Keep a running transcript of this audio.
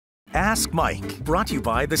Ask Mike, brought to you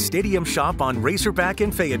by the Stadium Shop on Razorback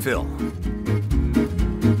in Fayetteville.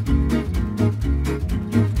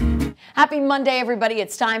 Happy Monday, everybody.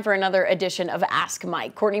 It's time for another edition of Ask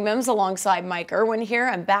Mike. Courtney Mims alongside Mike Irwin here.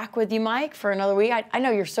 I'm back with you, Mike, for another week. I know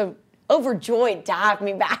you're so overjoyed to have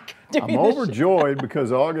me back. I'm overjoyed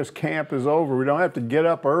because August camp is over. We don't have to get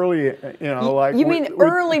up early, like you mean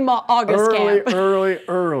early August camp?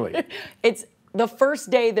 Early. It's the first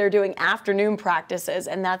day they're doing afternoon practices,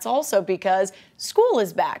 and that's also because school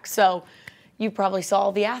is back. So you probably saw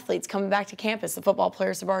all the athletes coming back to campus. The football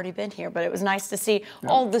players have already been here, but it was nice to see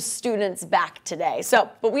all the students back today.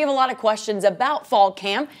 But we have a lot of questions about fall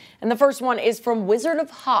camp, and the first one is from Wizard of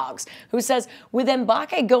Hogs, who says, with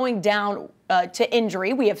Mbake going down to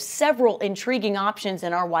injury, we have several intriguing options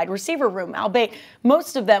in our wide receiver room, albeit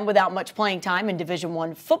most of them without much playing time in Division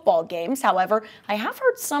I football games. However, I have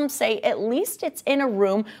heard some say at least it's in a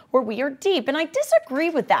room where we are deep, and I disagree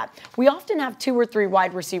with that. We often have 2 or 3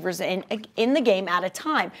 wide receivers in the game at a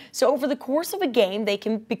time. So over the course of a game, they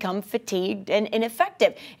can become fatigued and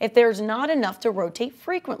ineffective if there's not enough to rotate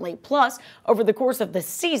frequently. Plus, over the course of the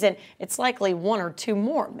season, it's likely 1 or 2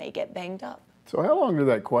 more may get banged up. So how long did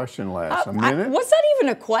that question last? A minute? Was that even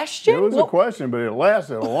a question? It was a question, but it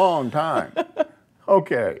lasted a long time.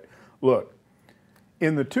 Okay, look,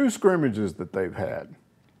 in the 2 scrimmages that they've had,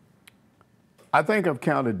 I think I've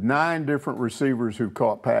counted 9 different receivers who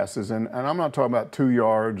caught passes, and I'm not talking about 2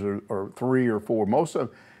 yards or 3 or 4.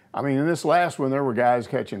 In this last one, there were guys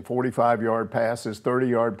catching 45-yard passes,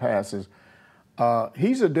 30-yard passes.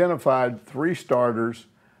 He's identified 3 starters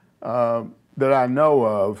that I know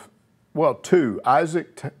of. Well, 2.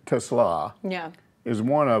 Isaac Tesla is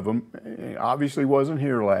one of them. He obviously wasn't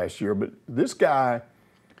here last year, but this guy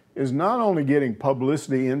is not only getting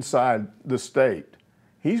publicity inside the state,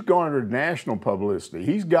 he's garnered national publicity.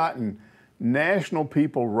 He's gotten national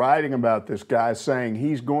people writing about this guy, saying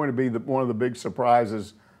he's going to be one of the big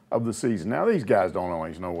surprises of the season. Now, these guys don't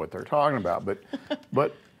always know what they're talking about,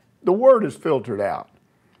 but the word is filtered out.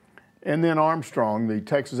 And then Armstrong, the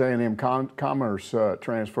Texas A&M Commerce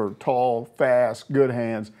transfer, tall, fast, good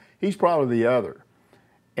hands. He's probably the other.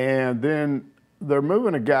 And then they're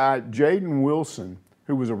moving a guy, Jaden Wilson,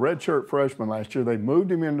 who was a redshirt freshman last year. They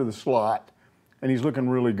moved him into the slot, and he's looking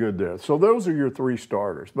really good there. So those are your 3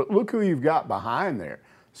 starters. But look who you've got behind there.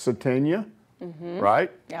 Satenya, right?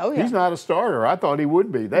 Oh, yeah. He's not a starter. I thought he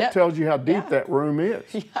would be. That tells you how deep that room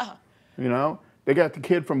is. Yeah. They got the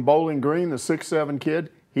kid from Bowling Green, the 6'7" kid.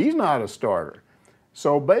 He's not a starter.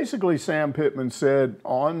 So basically, Sam Pittman said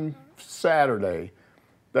on Saturday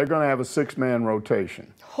they're going to have a 6-man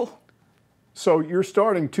rotation. Oh. So you're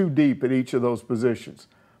starting too deep at each of those positions.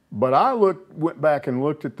 But I went back and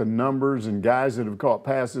looked at the numbers and guys that have caught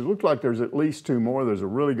passes. It looks like there's at least 2 more. There's a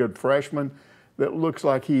really good freshman that looks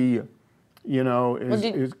like he, is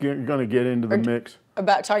going to get into the mix.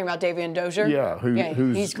 Talking about Davian Dozier? Yeah,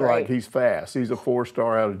 who's he's great. He's fast. He's a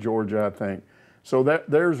 4-star out of Georgia, I think. So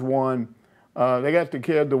there's one. They got the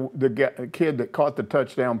kid that caught the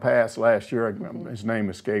touchdown pass last year. His name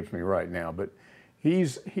escapes me right now, but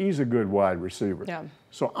he's a good wide receiver. Yeah.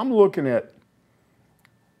 So I'm looking at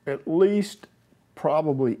least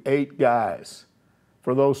probably 8 guys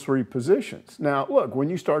for those 3 positions. Now, look, when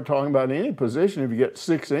you start talking about any position, if you get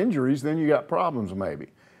 6 injuries, then you got problems maybe.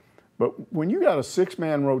 But when you got a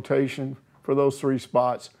 6-man rotation for those 3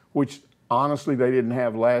 spots, which honestly they didn't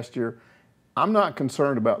have last year, I'm not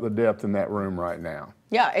concerned about the depth in that room right now.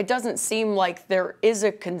 Yeah, it doesn't seem like there is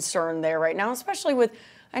a concern there right now, especially with,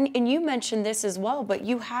 and you mentioned this as well, but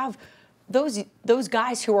you have those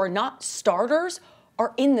guys who are not starters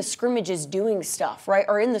are in the scrimmages doing stuff, right?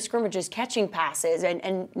 Are in the scrimmages catching passes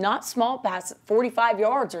and not small passes, 45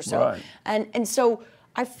 yards or so. Right. And so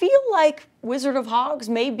I feel like Wizard of Hogs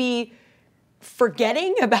may be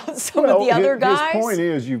forgetting about some of the other guys. His point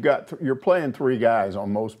is you're playing 3 guys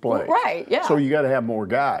on most plays. Right, yeah. So you got to have more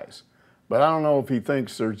guys. But I don't know if he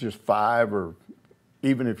thinks there's just 5 or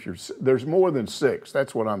even if there's more than 6.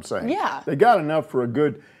 That's what I'm saying. Yeah. They got enough for a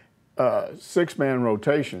good 6-man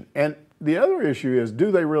rotation. And the other issue is,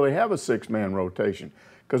 do they really have a 6-man rotation?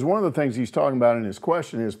 Because one of the things he's talking about in his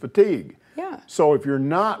question is fatigue. Yeah. So if you're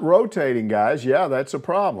not rotating guys, that's a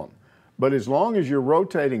problem. But as long as you're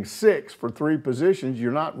rotating 6 for 3 positions,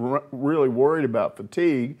 you're not really worried about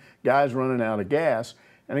fatigue, guys running out of gas.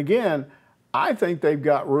 And again, I think they've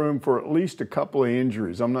got room for at least a couple of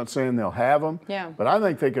injuries. I'm not saying they'll have them, but I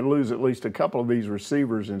think they could lose at least a couple of these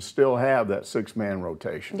receivers and still have that 6-man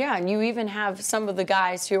rotation. Yeah, and you even have some of the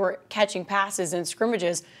guys who are catching passes in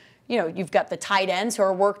scrimmages, you've got the tight ends who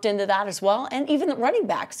are worked into that as well, and even the running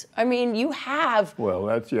backs. I mean, you have. Well,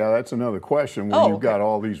 that's another question when you've got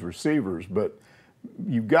all these receivers, but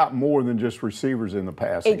you've got more than just receivers in the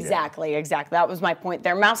passing game. Exactly. That was my point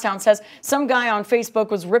there. Mousetown says some guy on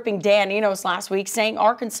Facebook was ripping Dan Enos last week, saying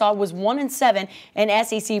Arkansas was 1-7 in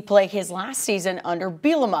SEC play his last season under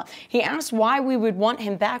Bielema. He asked why we would want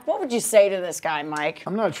him back. What would you say to this guy, Mike?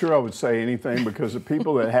 I'm not sure I would say anything because the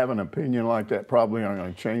people that have an opinion like that probably aren't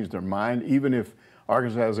going to change their mind. Even if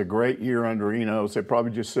Arkansas has a great year under Enos, they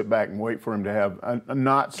probably just sit back and wait for him to have a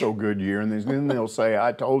not so good year, and then they'll say,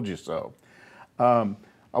 I told you so.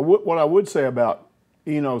 What I would say about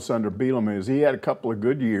Enos under Bielema is he had a couple of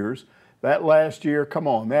good years. That last year, come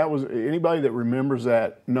on, that was anybody that remembers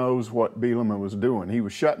that knows what Bielema was doing. He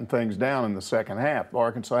was shutting things down in the second half.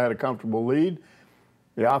 Arkansas had a comfortable lead.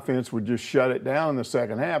 The offense would just shut it down in the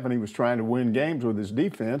second half, and he was trying to win games with his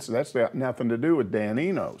defense. That's got nothing to do with Dan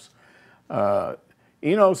Enos.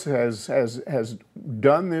 Enos has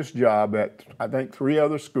done this job at, I think, 3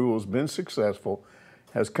 other schools, been successful,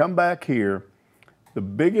 has come back here. The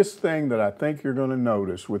biggest thing that I think you're going to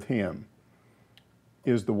notice with him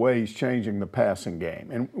is the way he's changing the passing game.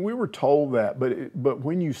 And we were told that, but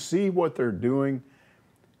when you see what they're doing,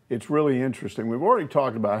 it's really interesting. We've already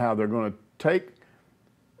talked about how they're going to take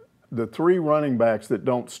the 3 running backs that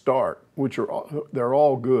don't start, which they're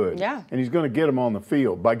all good. Yeah. And he's going to get them on the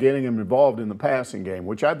field by getting them involved in the passing game,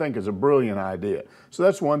 which I think is a brilliant idea. So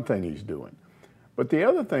that's one thing he's doing. But the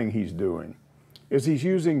other thing he's doing is he's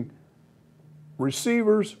using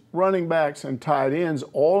receivers, running backs, and tight ends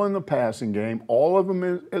all in the passing game, all of them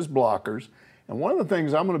as blockers. And one of the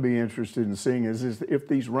things I'm going to be interested in seeing is if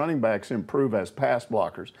these running backs improve as pass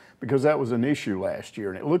blockers, because that was an issue last year,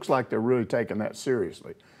 and it looks like they're really taking that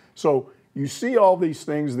seriously. So you see all these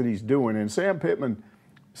things that he's doing, and Sam Pittman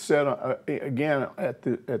said again at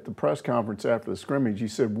the press conference after the scrimmage, he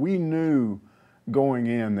said, we knew going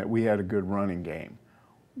in that we had a good running game.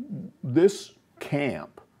 This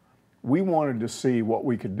camp, we wanted to see what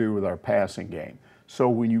we could do with our passing game. So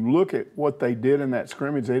when you look at what they did in that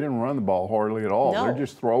scrimmage, they didn't run the ball hardly at all. No. They're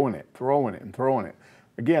just throwing it.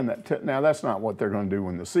 Again, now that's not what they're going to do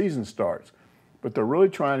when the season starts. But they're really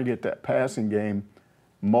trying to get that passing game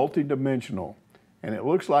multidimensional. And it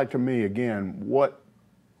looks like to me, again, what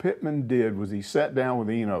Pittman did was he sat down with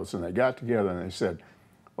Enos and they got together and they said,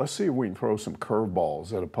 let's see if we can throw some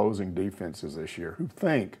curveballs at opposing defenses this year who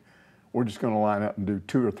think we're just going to line up and do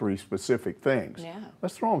 2 or 3 specific things. Yeah.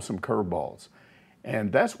 Let's throw them some curveballs.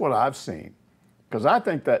 And that's what I've seen. Because I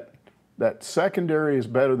think that secondary is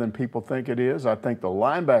better than people think it is. I think the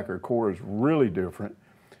linebacker core is really different.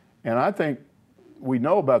 And I think we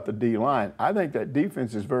know about the D-line. I think that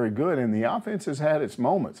defense is very good, and the offense has had its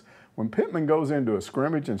moments. When Pittman goes into a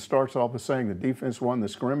scrimmage and starts off with saying the defense won the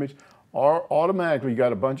scrimmage, automatically you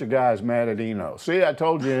got a bunch of guys mad at Eno. See, I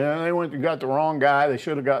told you, they went and got the wrong guy. They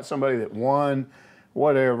should have got somebody that won,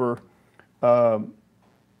 whatever.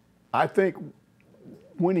 I think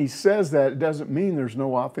when he says that, it doesn't mean there's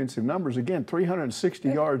no offensive numbers. Again, 360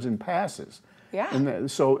 yards in passes. Yeah. And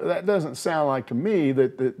so that doesn't sound like to me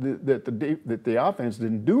that the offense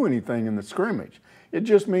didn't do anything in the scrimmage. It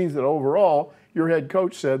just means that overall, your head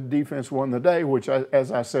coach said the defense won the day, which, as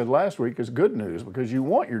I said last week, is good news because you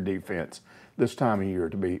want your defense this time of year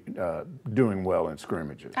to be doing well in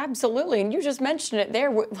scrimmages. Absolutely, and you just mentioned it there.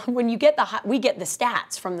 When you get we get the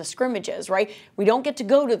stats from the scrimmages, right? We don't get to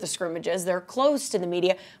go to the scrimmages; they're closed to the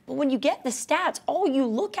media. But when you get the stats, all you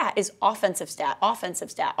look at is offensive stat,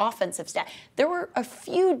 offensive stat, offensive stat. There were a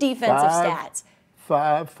few defensive stats.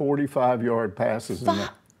 5 45-yard passes.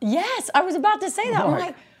 Yes, I was about to say that. I'm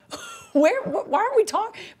like, why aren't we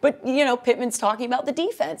talking? But, Pittman's talking about the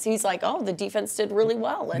defense. He's like, oh, the defense did really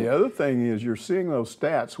well. And the other thing is you're seeing those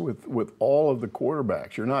stats with all of the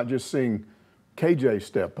quarterbacks. You're not just seeing KJ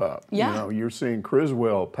step up. Yeah. You're seeing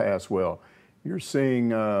Criswell pass well. You're seeing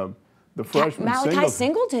the freshman Malachi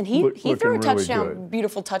Singleton. He threw a touchdown, really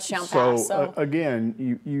beautiful touchdown pass. So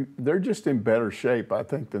again, they're just in better shape, I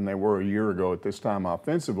think, than they were a year ago at this time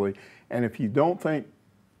offensively. And if you don't think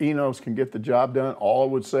Enos can get the job done, all I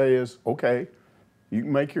would say is, okay, you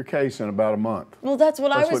can make your case in about a month. Well, that's what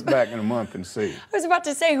Let's look back in a month and see. I was about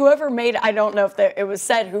to say, whoever made, I don't know if it was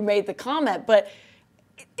said who made the comment, but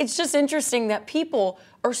it's just interesting that people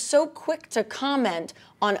are so quick to comment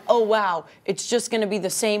on, oh, wow, it's just going to be the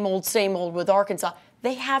same old with Arkansas.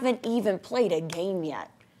 They haven't even played a game yet.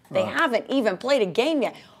 They haven't even played a game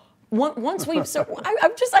yet. Once we've,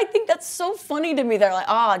 I think that's so funny to me. They're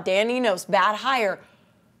like, Dan Enos, bad hire.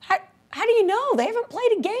 How do you know? They haven't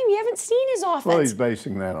played a game. You haven't seen his offense. Well, he's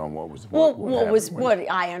basing that on what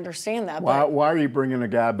I understand that. Why are you bringing a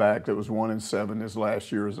guy back that was 1-7 his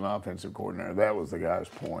last year as an offensive coordinator? That was the guy's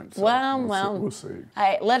point. So we'll see.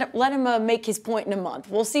 All right, let him make his point in a month.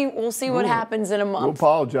 We'll see what happens in a month. We'll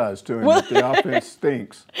apologize to him if the offense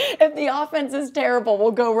stinks. If the offense is terrible,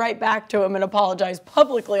 we'll go right back to him and apologize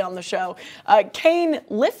publicly on the show. Kane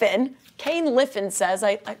Liffin says,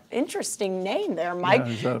 interesting name there, Mike.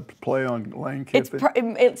 Yeah, is that a play on Lane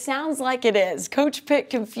Kiffin? It sounds like it is. Coach Pitt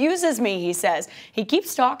confuses me, he says. He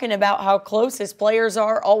keeps talking about how close his players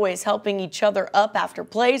are, always helping each other up after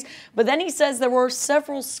plays. But then he says there were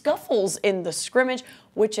several scuffles in the scrimmage.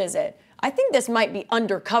 Which is it? I think this might be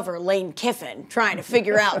undercover Lane Kiffin trying to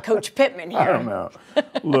figure out Coach Pittman here. I don't know.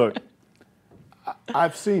 Look,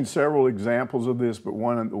 I've seen several examples of this, but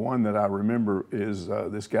the one that I remember is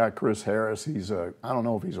this guy, Chris Harris. I don't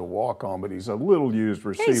know if he's a walk-on, but he's a little used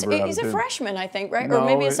receiver. He's a freshman, I think, right? No, or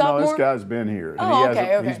maybe a sophomore? No, this guy's been here. Oh,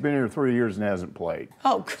 okay. He's been here 3 years and hasn't played.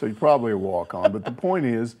 Oh, so he's probably a walk-on. But the point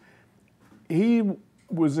is, he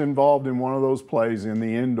was involved in one of those plays in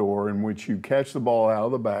the indoor in which you catch the ball out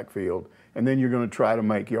of the backfield, and then you're going to try to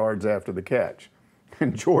make yards after the catch.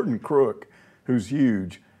 And Jordan Crook, who's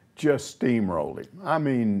huge, just steamrolled him. I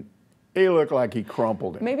mean, he looked like he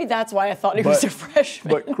crumpled him. Maybe that's why I thought he was a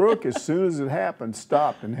freshman. But Crook, as soon as it happened,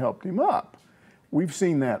 stopped and helped him up. We've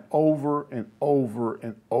seen that over and over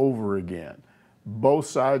and over again. Both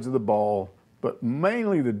sides of the ball, but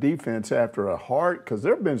mainly the defense after a hard, because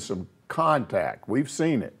there have been some contact. We've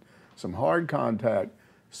seen it. Some hard contact.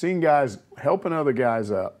 Seen guys helping other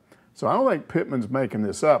guys up. So I don't think Pittman's making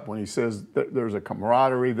this up when he says that there's a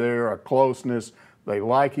camaraderie there, a closeness. They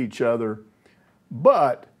like each other.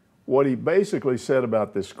 But what he basically said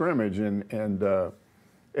about this scrimmage, and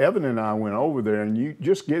Evan and I went over there, and you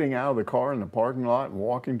just getting out of the car in the parking lot and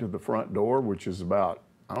walking to the front door, which is about,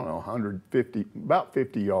 I don't know, 150, about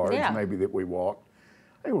 50 yards maybe that we walked.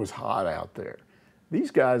 It was hot out there.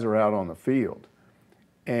 These guys are out on the field,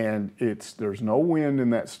 and there's no wind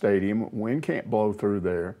in that stadium. Wind can't blow through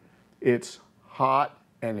there. It's hot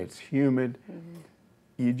and it's humid. Mm-hmm.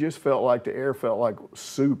 You just felt like the air felt like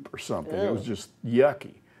soup or something. Ew. It was just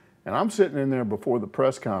yucky. And I'm sitting in there before the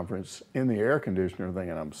press conference in the air conditioner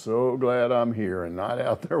thinking, I'm so glad I'm here and not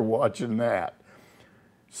out there watching that.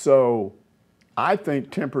 So I think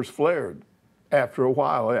tempers flared after a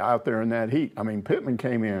while out there in that heat. I mean, Pittman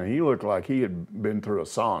came in and he looked like he had been through a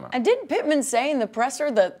sauna. And didn't Pittman say in the presser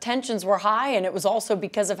the tensions were high and it was also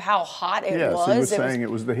because of how hot it was? Yes, he was saying it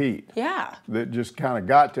was the heat. Yeah. That just kind of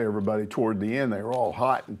got to everybody toward the end. They were all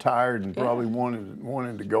hot and tired and probably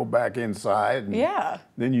wanted to go back inside. And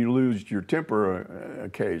then you lose your temper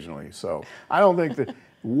occasionally. So I don't think that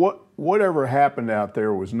whatever happened out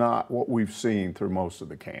there was not what we've seen through most of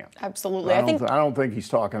the camp. Absolutely. I don't think he's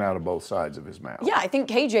talking out of both sides of his mouth. Yeah, I think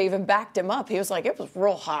KJ even backed him up. He was like, it was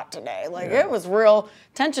real hot today. It was real,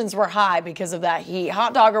 tensions were high because of that heat.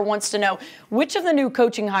 Hot Dogger wants to know, which of the new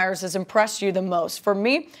coaching hires has impressed you the most? For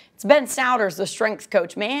me, it's Ben Souders, the strength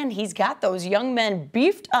coach. Man, he's got those young men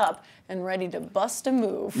beefed up and ready to bust a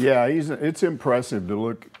move. Yeah, it's impressive to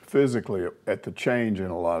look physically at the change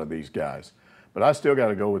in a lot of these guys. But I still got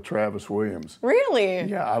to go with Travis Williams. Really?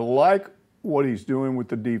 Yeah, I like what he's doing with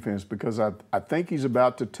the defense because I think he's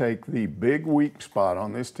about to take the big weak spot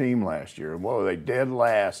on this team last year. Whoa, they dead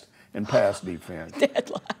last in pass defense. Dead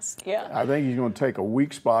last, yeah. I think he's going to take a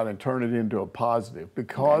weak spot and turn it into a positive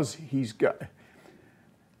because he's got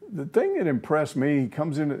 – the thing that impressed me, he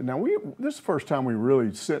comes in – now, this is the first time we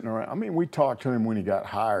really sitting around. I mean, we talked to him when he got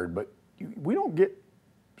hired, but we don't get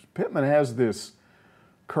 – Pittman has this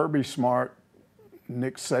Kirby Smart,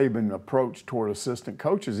 Nick Saban approach toward assistant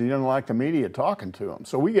coaches. He doesn't like the media talking to him.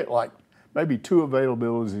 So we get like maybe 2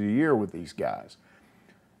 availabilities a year with these guys.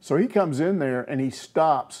 So he comes in there and he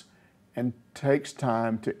stops and takes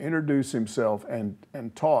time to introduce himself and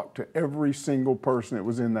talk to every single person that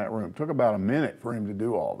was in that room. It took about a minute for him to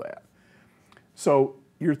do all that. So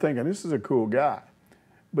you're thinking, this is a cool guy.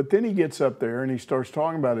 But then he gets up there and he starts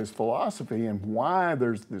talking about his philosophy and why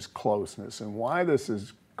there's this closeness and why this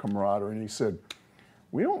is camaraderie. And he said,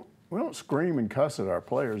 we don't scream and cuss at our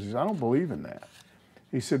players. He said, I don't believe in that.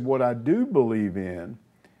 He said, what I do believe in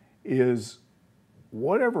is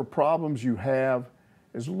whatever problems you have,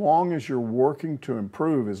 as long as you're working to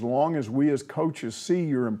improve, as long as we as coaches see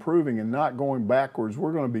you're improving and not going backwards,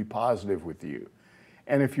 we're going to be positive with you.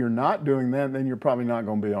 And if you're not doing that, then you're probably not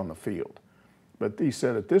going to be on the field. But he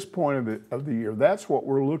said at this point of the year, that's what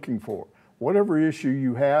we're looking for. Whatever issue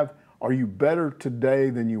you have, are you better today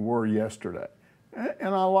than you were yesterday?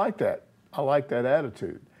 And I like that. I like that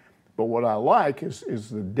attitude. But what I like is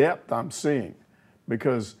the depth I'm seeing,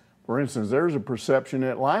 because, for instance, there's a perception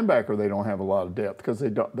at linebacker they don't have a lot of depth because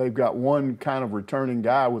they've got one kind of returning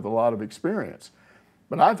guy with a lot of experience.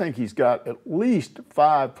 But I think he's got at least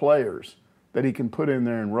 5 players that he can put in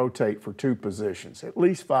there and rotate for 2 positions, at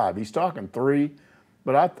least 5. He's talking 3,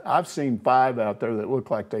 but I've seen 5 out there that look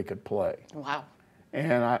like they could play. Wow.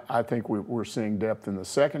 And I think we're seeing depth in the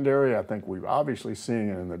secondary. I think we're obviously seeing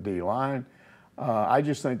it in the D-line. I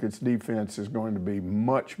just think its defense is going to be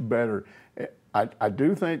much better. I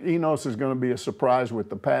do think Enos is going to be a surprise with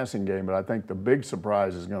the passing game, but I think the big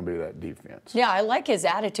surprise is going to be that defense. Yeah, I like his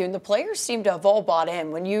attitude. And the players seem to have all bought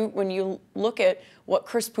in. When you look at what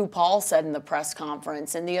Chris Pupal said in the press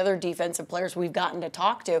conference and the other defensive players we've gotten to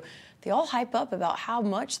talk to, they all hype up about how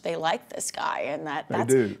much they like this guy, and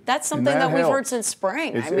that's something that we've heard since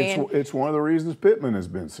spring. It's one of the reasons Pittman has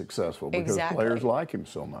been successful, because exactly. players like him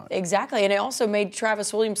so much. Exactly, and it also made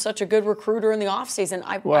Travis Williams such a good recruiter in the offseason.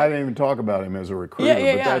 I didn't even talk about him as a recruiter,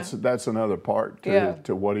 but that's another part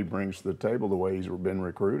to what he brings to the table, the way he's been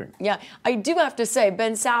recruiting. Yeah, I do have to say,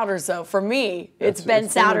 Ben Souders, though, for me, it's Ben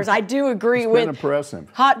Souders. I do agree with impressive.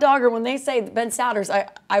 Hot Dogger. When they say Ben Souders,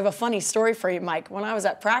 I have a funny story for you, Mike. When I was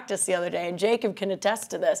at practice the other day, and Jacob can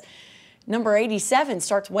attest to this, number 87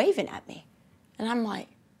 starts waving at me. And I'm like,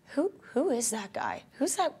 who is that guy?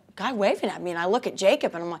 Who's that guy waving at me? And I look at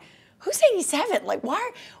Jacob and I'm like, who's 87? Like,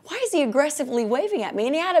 why is he aggressively waving at me?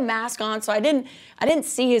 And he had a mask on, so I didn't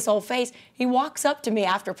see his whole face. He walks up to me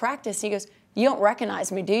after practice. He goes, "You don't recognize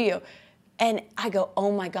me, do you?" And I go,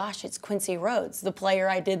 "Oh my gosh, it's Quincy Rhodes, the player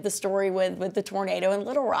I did the story with the tornado in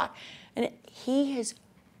Little Rock." And he has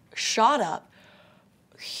shot up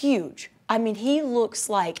huge. I mean, he looks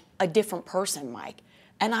like a different person, Mike.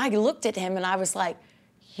 And I looked at him and I was like,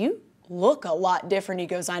 "You look a lot different." He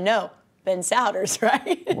goes, "I know. Ben Souders,"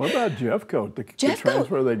 right? What about Jeffcoat, the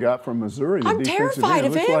transfer they got from Missouri? I'm terrified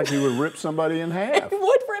of him. It looks like he would rip somebody in half. He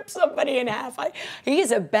would rip somebody in half. He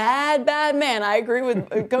is a bad, bad man. I agree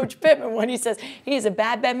with Coach Pittman when he says he is a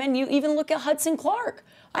bad, bad man. You even look at Hudson Clark.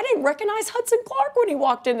 I didn't recognize Hudson Clark when he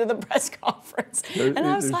walked into the press conference.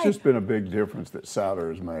 There's just been a big difference that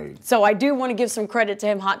Souders has made. So I do want to give some credit to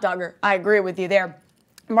him, Hot Dogger. I agree with you there.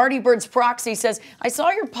 Marty Bird's Proxy says, "I saw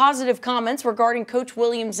your positive comments regarding Coach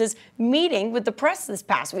Williams' meeting with the press this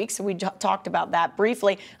past week," so we talked about that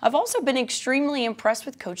briefly. "I've also been extremely impressed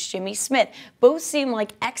with Coach Jimmy Smith. Both seem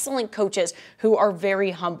like excellent coaches who are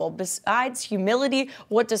very humble. Besides humility,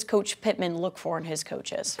 what does Coach Pittman look for in his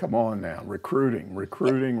coaches?" Come on now, recruiting.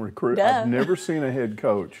 Duh. I've never seen a head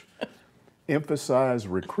coach emphasize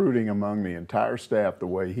recruiting among the entire staff the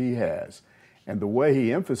way he has. And the way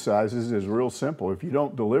he emphasizes is real simple. If you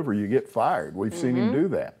don't deliver, you get fired. We've seen him do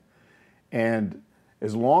that. And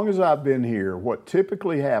as long as I've been here, what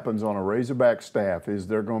typically happens on a Razorback staff is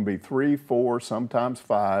there are going to be 3, 4, sometimes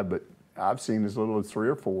 5, but I've seen as little as 3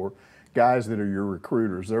 or 4 guys that are your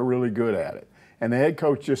recruiters. They're really good at it. And the head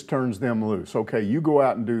coach just turns them loose. Okay, you go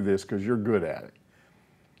out and do this because you're good at it.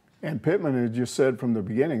 And Pittman had just said from the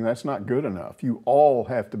beginning, that's not good enough. You all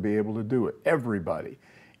have to be able to do it, everybody.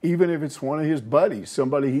 Even if it's one of his buddies,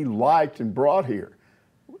 somebody he liked and brought here,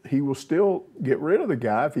 he will still get rid of the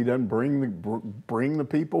guy if he doesn't bring the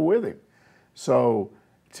people with him. So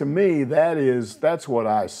to me, that's what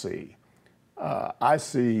I see. I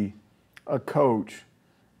see a coach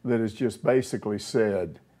that has just basically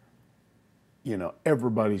said,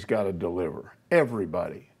 everybody's got to deliver,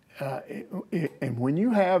 everybody. And when you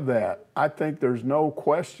have that, I think there's no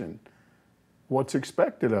question what's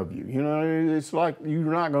expected of you. It's like you're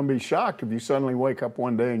not going to be shocked if you suddenly wake up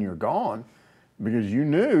one day and you're gone, because you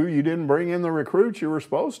knew you didn't bring in the recruits you were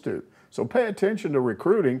supposed to. So pay attention to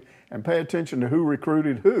recruiting and pay attention to who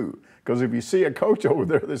recruited who. Because if you see a coach over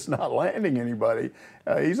there that's not landing anybody,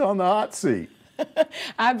 he's on the hot seat.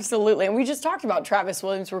 Absolutely. And we just talked about Travis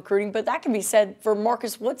Williams recruiting, but that can be said for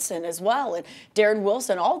Marcus Woodson as well, and Darren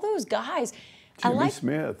Wilson, all those guys. Jimmy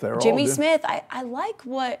Smith. Jimmy Smith. I like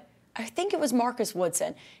what, I think it was Marcus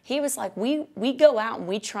Woodson. He was like, we go out and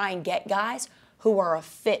we try and get guys who are a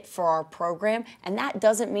fit for our program, and that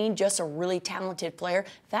doesn't mean just a really talented player.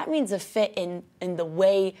 That means a fit in the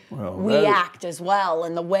way we act as well,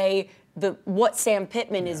 and the way what Sam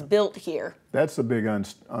Pittman is built here. That's the big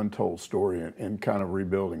untold story in kind of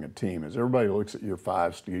rebuilding a team, is everybody looks at your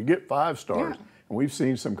 5-star. You get 5 stars, and we've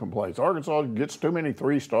seen some complaints. Arkansas gets too many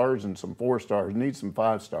 3 stars and some 4 stars, needs some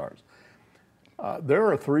 5 stars. There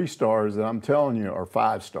are 3 stars that I'm telling you are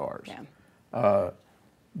 5 stars. Yeah.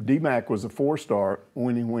 D-Mac was a 4-star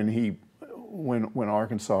when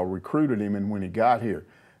Arkansas recruited him, and when he got here,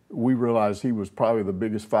 we realized he was probably the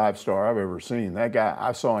biggest 5-star I've ever seen. That guy,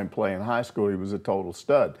 I saw him play in high school. He was a total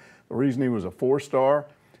stud. The reason he was a 4-star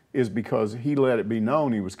is because he let it be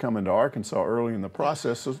known he was coming to Arkansas early in the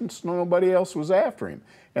process, so nobody else was after him.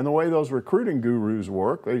 And the way those recruiting gurus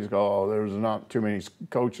work, they just go, oh, there's not too many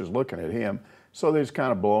coaches looking at him, so they just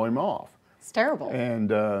kind of blow him off. It's terrible. And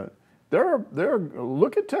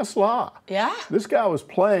look at Tesla. Yeah. This guy was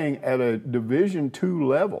playing at a Division II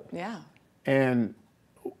level. Yeah. And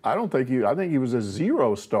I think he was a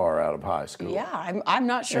 0-star out of high school. Yeah, I'm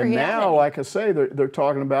not sure. And now, like I say, they're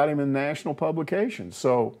talking about him in national publications.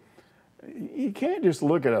 So you can't just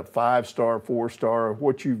look at a 5-star, 4-star of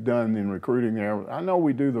what you've done in recruiting there. I know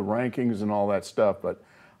we do the rankings and all that stuff, but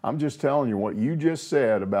I'm just telling you what you just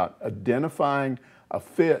said about identifying a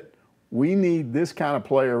fit. We need this kind of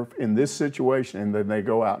player in this situation, and then they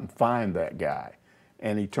go out and find that guy,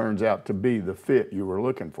 and he turns out to be the fit you were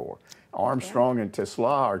looking for. Armstrong and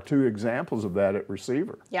Tesla are 2 examples of that at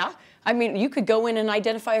receiver. Yeah. I mean, you could go in and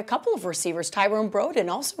identify a couple of receivers. Tyrone Broden,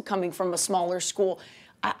 also coming from a smaller school.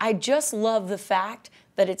 I just love the fact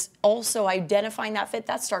that it's also identifying that fit.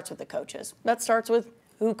 That starts with the coaches. That starts with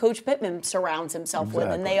who Coach Pittman surrounds himself with,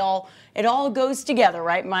 and it all goes together,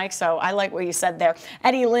 right, Mike? So I like what you said there.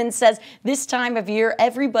 Eddie Lynn says, this time of year,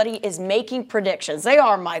 everybody is making predictions. They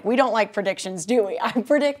are, Mike. We don't like predictions, do we? I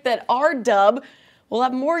predict that our Dub will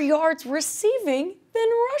have more yards receiving than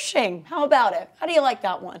rushing. How about it? How do you like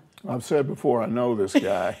that one? I've said before, I know this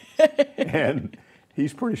guy, and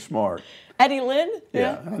he's pretty smart. Eddie Lynn?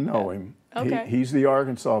 Yeah, I know him. Okay. He's the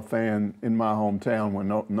Arkansas fan in my hometown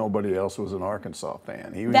when nobody else was an Arkansas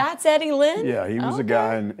fan. That's Eddie Lynn? Yeah, he was a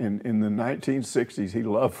guy in the 1960s. He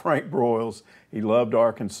loved Frank Broyles. He loved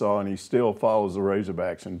Arkansas, and he still follows the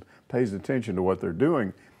Razorbacks and pays attention to what they're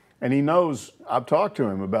doing. And he knows, I've talked to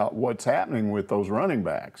him about what's happening with those running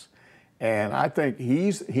backs. And I think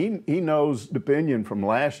he knows DePinion from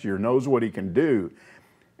last year, knows what he can do.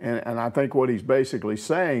 And I think what he's basically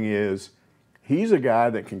saying is he's a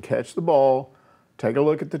guy that can catch the ball, take a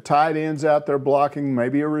look at the tight ends out there blocking,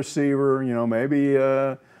 maybe a receiver, maybe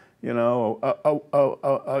a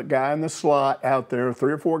guy in the slot out there,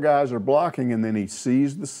 3 or 4 guys are blocking, and then he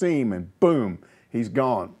sees the seam and boom, he's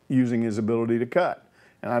gone using his ability to cut.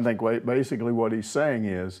 And I think basically what he's saying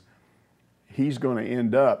is he's going to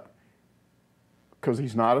end up, because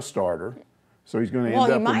he's not a starter, so he's going to end up.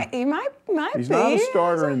 He might he's be. not a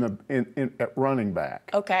starter at running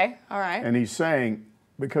back. Okay, all right. And he's saying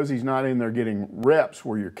because he's not in there getting reps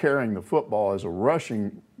where you're carrying the football as a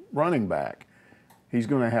running back, he's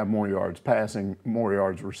going to have more yards passing, more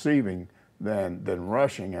yards receiving than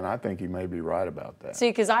rushing, and I think he may be right about that. See,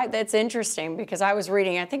 because that's interesting, because I was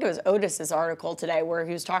reading, I think it was Otis's article today, where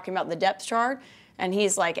he was talking about the depth chart, and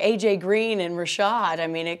he's like A.J. Green and Rashad. I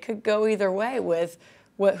mean, it could go either way with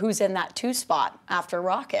who's in that 2 spot after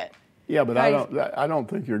Rocket. Yeah, but I don't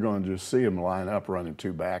think you're going to just see him line up running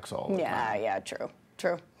 2 backs all the time. Yeah, true.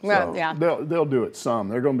 So yeah. They'll do it some.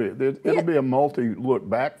 They're going to be it'll be a multi-look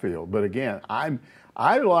backfield. But again,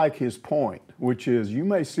 I like his point, which is you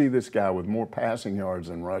may see this guy with more passing yards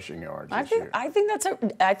than rushing yards this year. I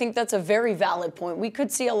think that's a very valid point. We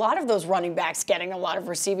could see a lot of those running backs getting a lot of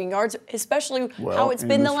receiving yards, especially how it's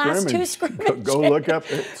been the last 2 scrimmages. Go look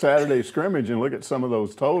up at Saturday scrimmage and look at some of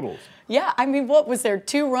those totals. Yeah, I mean, what was there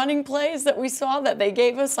 2 running plays that we saw that they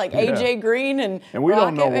gave us, like A.J. Green and we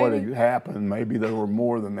Rocket, don't know what happened. Maybe there were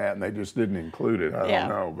more than that, and they just didn't include it. I don't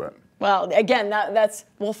know, but. Well, again,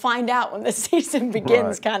 we'll find out when the season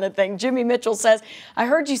begins, kind of thing. Jimmy Mitchell says, I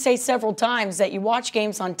heard you say several times that you watch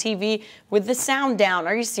games on TV with the sound down.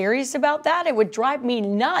 Are you serious about that? It would drive me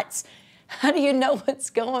nuts. How do you know what's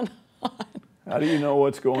going on? How do you know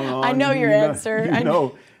what's going on? I know your answer. You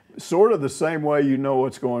know, sort of the same way you know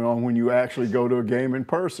what's going on when you actually go to a game in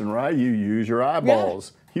person, right? You use your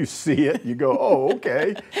eyeballs. Yeah. You see it. You go, oh,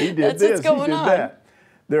 okay, he did this, he did that.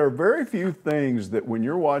 There are very few things that when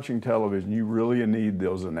you're watching television you really need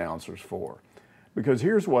those announcers for. Because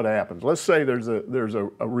here's what happens. Let's say there's a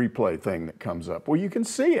replay thing that comes up. Well, you can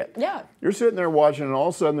see it. Yeah. You're sitting there watching and all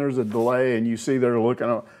of a sudden there's a delay and you see they're looking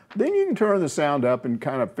up. Then you can turn the sound up and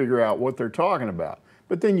kind of figure out what they're talking about.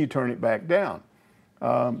 But then you turn it back down.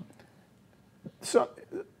 So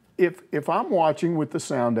if I'm watching with the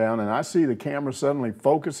sound down and I see the camera suddenly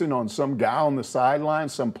focusing on some guy on the sideline,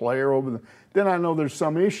 some player then I know there's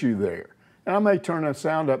some issue there. And I may turn the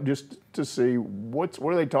sound up just to see what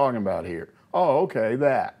are they talking about here. Oh, okay,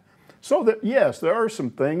 that. So that, yes, there are some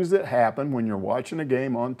things that happen when you're watching a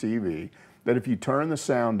game on TV that if you turn the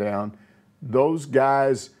sound down, those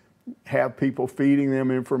guys have people feeding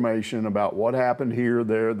them information about what happened here,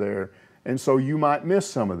 there. And so you might miss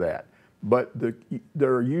some of that. But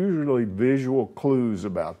there are usually visual clues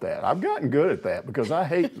about that. I've gotten good at that because I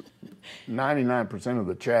hate 99% of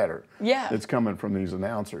the chatter that's coming from these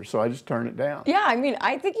announcers. So I just turn it down. Yeah, I mean,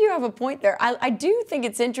 I think you have a point there. I do think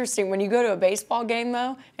it's interesting when you go to a baseball game,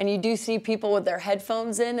 though, and you do see people with their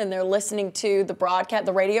headphones in and they're listening to the broadcast,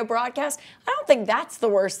 the radio broadcast. I don't think that's the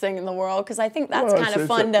worst thing in the world, because I think that's kind of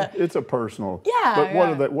fun to. It's a personal. Yeah.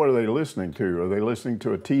 But what are they listening to? Are they listening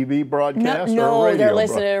to a TV broadcast no, or a radio they're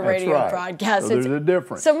listening to a radio That's right. broadcast. So there's a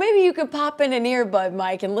difference. So maybe you could pop in an earbud,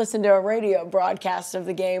 Mike, and listen to a radio broadcast of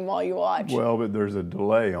the game while you watch. Well, but there's a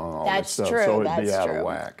delay on all this stuff, so it'd be out of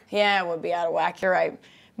whack. Yeah, it would be out of whack. You're right.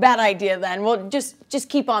 Bad idea then. Well, just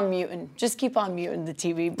keep on muting. Just keep on muting the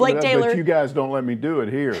TV. Blake Taylor. But you guys don't let me do it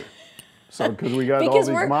here. So, because we got all these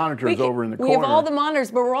monitors over in the corner. We have all the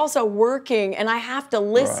monitors, but we're also working, and I have to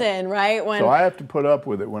listen, right? So I have to put up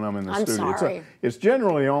with it when I'm in the studio. Sorry. It's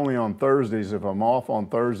generally only on Thursdays. If I'm off on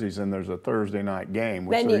Thursdays and there's a Thursday night game,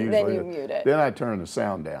 which then you mute it. Then I turn the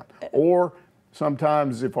sound down. Or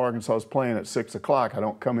sometimes if Arkansas is playing at 6 o'clock, I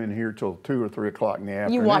don't come in here till 2 or 3 o'clock in the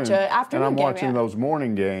afternoon. You watch an afternoon game. And I'm watching yeah. those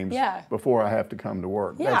morning games before I have to come to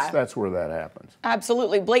work. Yeah. That's where that happens.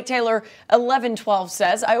 Absolutely. Blake Taylor, 1112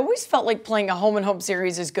 says, I always felt like playing a home and home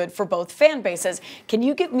series is good for both fan bases. Can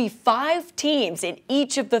you give me 5 teams in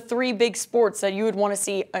each of the 3 big sports that you would want to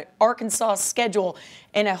see Arkansas schedule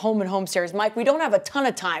in a home and home series? Mike, we don't have a ton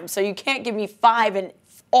of time, so you can't give me 5 in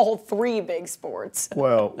all 3 big sports.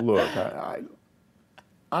 Well, look,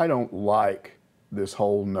 I don't like this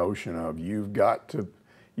whole notion of you've got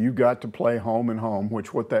to play home and home,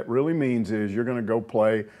 which what that really means is you're going to go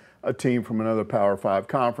play a team from another Power 5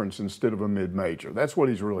 conference instead of a mid-major. That's what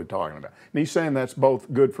he's really talking about. And he's saying that's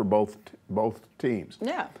both good for both teams.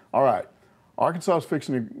 Yeah. All right. Arkansas is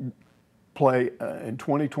fixing to play in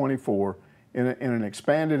 2024 in an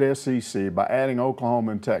expanded SEC by adding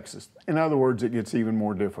Oklahoma and Texas. In other words, it gets even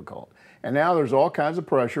more difficult. And now there's all kinds of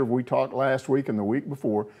pressure. We talked last week and the week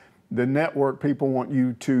before. The network people want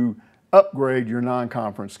you to upgrade your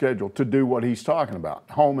non-conference schedule to do what he's talking about,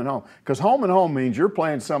 home and home. Because home and home means you're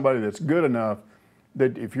playing somebody that's good enough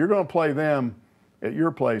that if you're going to play them at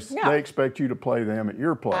your place, they expect you to play them at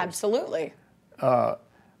your place. Absolutely.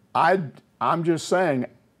 I'm just saying,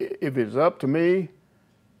 if it's up to me,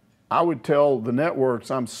 I would tell the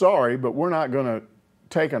networks, I'm sorry, but we're not going to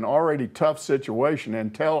take an already tough situation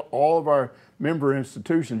and tell all of our member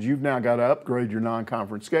institutions you've now got to upgrade your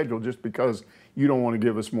non-conference schedule just because you don't want to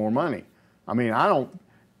give us more money. I mean,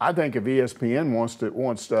 I think if ESPN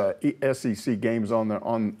wants SEC games on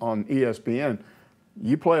ESPN,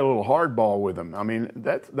 you play a little hardball with them. I mean,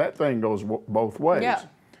 that thing goes both ways. Yeah.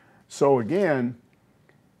 So again,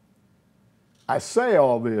 I say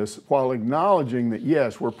all this while acknowledging that,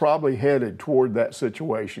 yes, we're probably headed toward that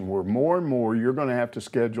situation where more and more you're going to have to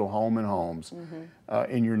schedule home and homes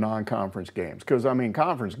in your non-conference games. Because, I mean,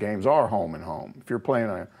 conference games are home and home. If you're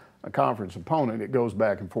playing a conference opponent, it goes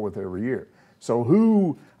back and forth every year.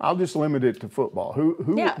 So I'll just limit it to football.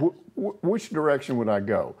 Which direction would I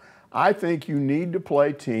go? I think you need to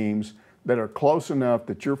play teams that are close enough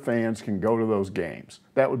that your fans can go to those games.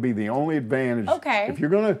 That would be the only advantage. Okay. If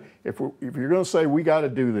you're gonna say we got to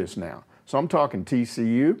do this now, so I'm talking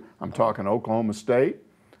TCU, I'm talking Oklahoma State,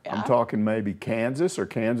 I'm talking maybe Kansas or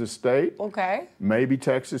Kansas State. Okay. Maybe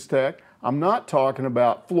Texas Tech. I'm not talking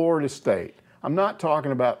about Florida State. I'm not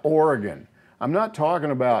talking about Oregon. I'm not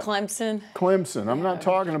talking about Clemson. I'm not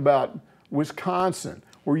talking about Wisconsin,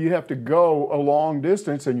 where you have to go a long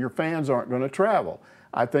distance and your fans aren't going to travel.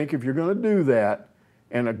 I think if you're going to do that,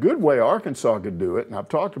 and a good way Arkansas could do it, and I've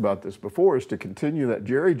talked about this before, is to continue that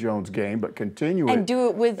Jerry Jones game, but continue and do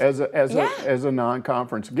it with as a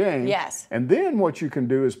non-conference game. Yes. And then what you can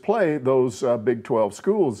do is play those Big 12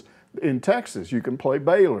 schools in Texas. You can play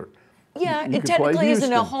Baylor. Yeah, You it can play technically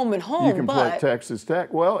isn't a Houston. home and home, You can play Texas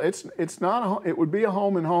Tech. Well, it's not. It would be a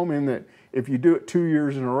home and home in that if you do it 2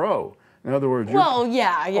 years in a row. In other words,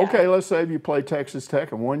 yeah. Okay, let's say if you play Texas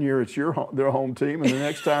Tech and 1 year it's their home team, and the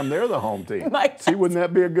next time they're the home team. See, wouldn't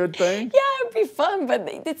that be a good thing? Yeah, it'd be fun, but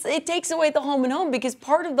it takes away the home and home because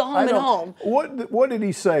part of the home and home. What did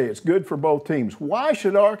he say? It's good for both teams. Why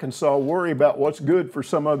should Arkansas worry about what's good for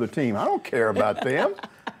some other team? I don't care about them.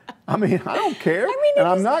 I mean, I don't care. And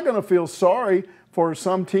I'm not going to feel sorry for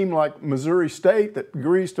some team like Missouri State that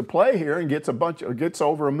agrees to play here and gets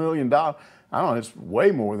over $1 million. I don't know, it's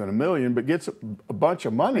way more than $1 million, but gets a bunch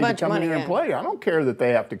of money to come in here and play. I don't care that they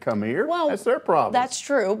have to come here. Well, that's their problem. That's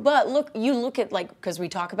true. But you look at, because we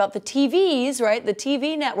talk about the TVs, right? The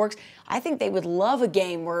TV networks. I think they would love a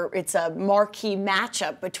game where it's a marquee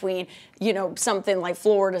matchup between, something like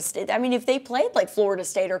Florida State. I mean, if they played like Florida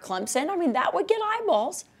State or Clemson, I mean, that would get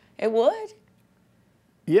eyeballs. It would.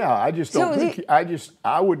 Yeah, I just don't think.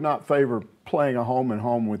 I would not favor playing a home and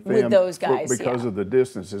home with them those guys, because of the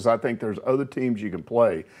distances. I think there's other teams you can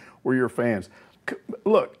play where your fans.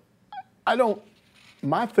 Look,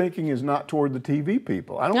 my thinking is not toward the TV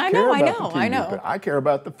people. I don't care about the TV people. I care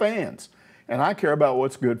about the fans, and I care about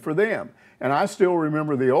what's good for them. And I still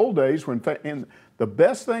remember the old days when, and the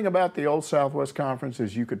best thing about the old Southwest Conference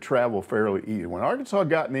is you could travel fairly easy. When Arkansas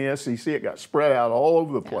got in the SEC, it got spread out all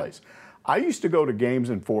over the place. I used to go to games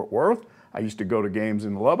in Fort Worth. I used to go to games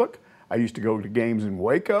in Lubbock. I used to go to games in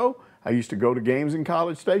Waco. I used to go to games in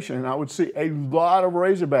College Station, and I would see a lot of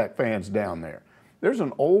Razorback fans down there. There's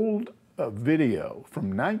an old video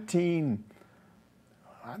from I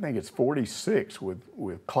think it's 46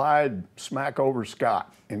 with Clyde Smackover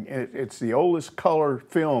Scott, and it's the oldest color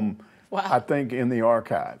film, I think, in the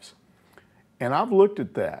archives. And I've looked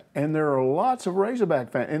at that, and there are lots of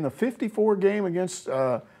Razorback fans. In the 54 game against,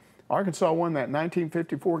 Arkansas won that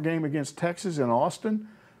 1954 game against Texas in Austin,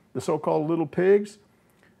 the so-called Little Pigs.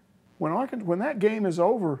 When that game is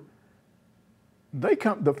over,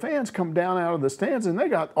 the fans come down out of the stands, and they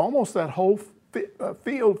got almost that whole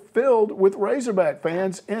field filled with Razorback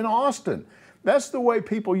fans in Austin. That's the way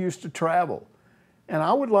people used to travel. And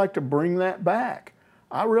I would like to bring that back.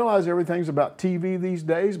 I realize everything's about TV these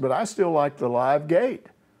days, but I still like the live gate.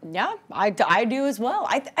 Yeah, I do as well.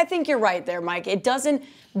 I think you're right there, Mike. It doesn't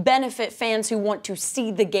benefit fans who want to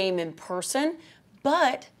see the game in person,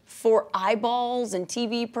 but for eyeballs and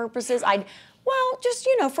TV purposes, just,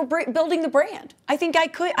 for building the brand. I think I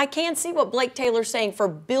can see what Blake Taylor's saying for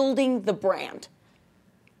building the brand.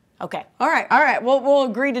 Okay, all right. We'll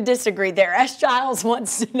agree to disagree there. S. Giles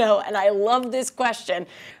wants to know, and I love this question,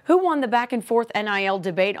 who won the back and forth NIL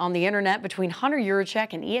debate on the internet between Hunter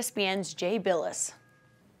Yurachek and ESPN's Jay Bilas?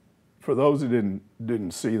 For those who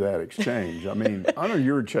didn't see that exchange, I mean, Hunter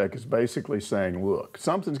Yurachek is basically saying, look,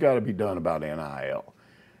 something's got to be done about NIL.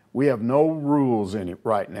 We have no rules in it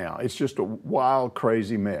right now. It's just a wild,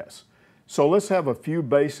 crazy mess. So let's have a few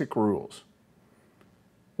basic rules.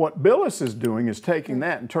 What Bilas is doing is taking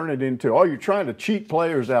that and turning it into, oh, you're trying to cheat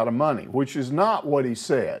players out of money, which is not what he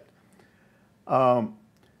said.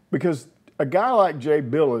 Because a guy like Jay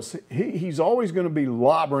Bilas, he's always going to be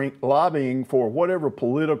lobbying for whatever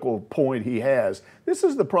political point he has. This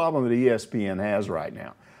is the problem that ESPN has right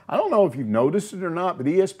now. I don't know if you've noticed it or not, but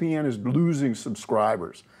ESPN is losing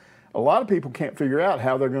subscribers. A lot of people can't figure out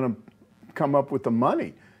how they're going to come up with the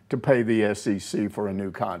money to pay the SEC for a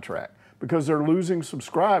new contract because they're losing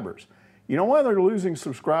subscribers. You know why they're losing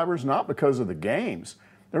subscribers? Not because of the games.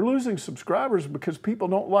 They're losing subscribers because people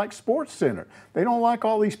don't like SportsCenter. They don't like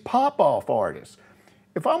all these pop-off artists.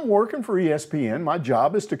 If I'm working for ESPN, my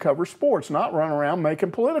job is to cover sports, not run around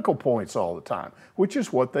making political points all the time, which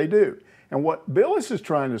is what they do. And what Bilas is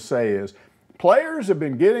trying to say is, players have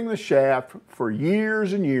been getting the shaft for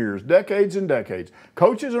years and years, decades and decades.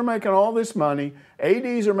 Coaches are making all this money,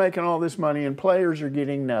 ADs are making all this money, and players are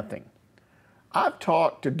getting nothing. I've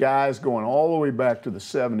talked to guys going all the way back to the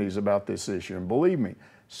 70s about this issue, and believe me,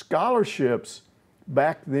 scholarships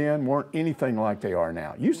back then weren't anything like they are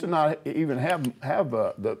now. Used to not even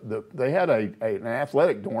they had an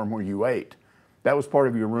athletic dorm where you ate. That was part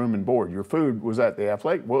of your room and board. Your food was at the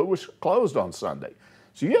athletic. Well, it was closed on Sunday.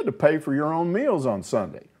 So you had to pay for your own meals on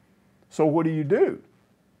Sunday. So what do?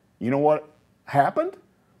 You know what happened?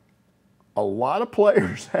 A lot of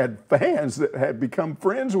players had fans that had become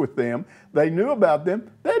friends with them. They knew about them.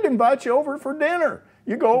 They'd invite you over for dinner.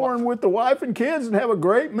 You go over and with the wife and kids and have a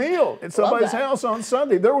great meal at somebody's house on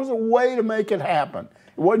Sunday. There was a way to make it happen.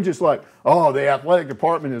 It wasn't just like, oh, the athletic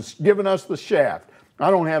department is giving us the shaft. I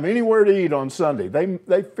don't have anywhere to eat on Sunday.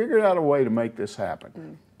 They figured out a way to make this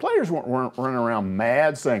happen. Players weren't running around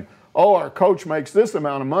mad saying, oh, our coach makes this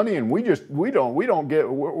amount of money and we're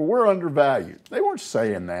undervalued. They weren't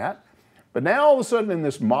saying that. But now all of a sudden in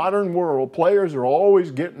this modern world, players are always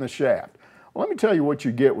getting the shaft. Well, let me tell you what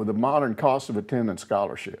you get with a modern cost of attendance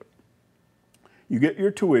scholarship. You get your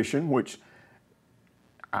tuition, which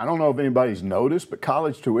I don't know if anybody's noticed, but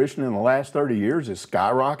college tuition in the last 30 years has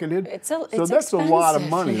skyrocketed. So that's expensive. A lot of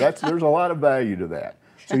money. Yeah. There's a lot of value to that.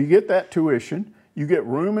 So you get that tuition, you get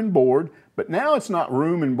room and board, but now it's not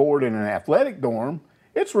room and board in an athletic dorm.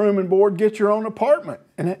 It's room and board, get your own apartment.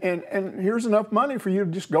 And here's enough money for you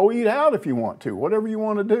to just go eat out if you want to, whatever you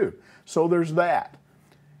want to do. So there's that.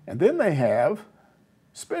 And then they have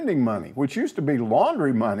spending money, which used to be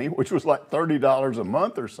laundry money, which was like $30 a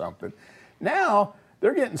month or something. Now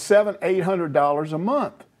they're getting $700, $800 a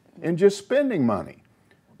month in just spending money.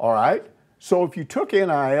 All right? So if you took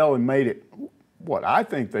NIL and made it what I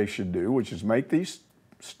think they should do, which is make these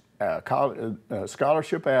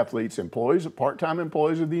scholarship athletes employees, part-time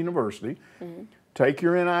employees of the university, take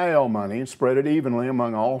your NIL money and spread it evenly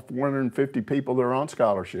among all 450 people that are on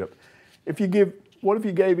scholarship. What if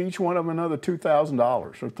you gave each one of them another $2,000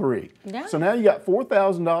 or $3,000? Yeah. So now you got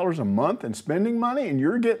 $4,000 a month in spending money, and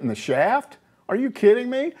you're getting the shaft? Are you kidding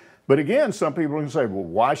me? But again, some people are going to say, well,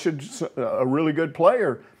 why should a really good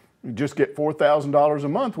player just get $4,000 a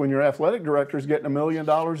month when your athletic director is getting $1 million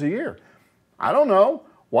a year? I don't know.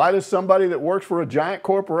 Why does somebody that works for a giant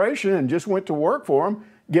corporation and just went to work for them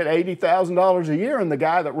get $80,000 a year, and the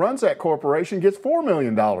guy that runs that corporation gets $4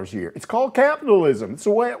 million a year? It's called capitalism. It's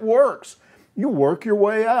the way it works. You work your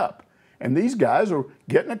way up. And these guys are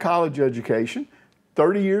getting a college education.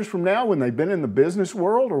 30 years from now, when they've been in the business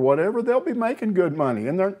world or whatever, they'll be making good money.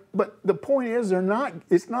 But the point is,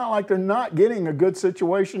 it's not like they're not getting a good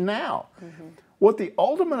situation now. Mm-hmm. What the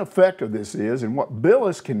ultimate effect of this is, and what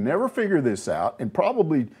Bilas can never figure this out, and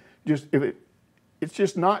probably it's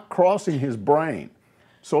just not crossing his brain.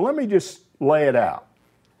 So let me just lay it out.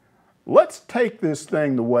 Let's take this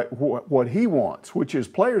thing the way what he wants, which is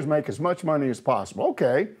players make as much money as possible.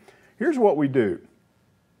 Okay, here's what we do.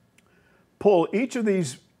 Pull each of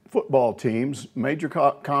these football teams, major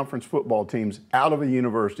conference football teams, out of a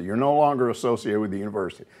university. You're no longer associated with the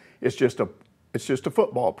university. It's just a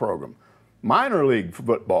football program. Minor league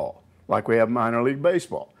football, like we have minor league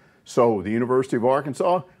baseball. So the University of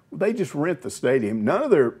Arkansas, they just rent the stadium. None of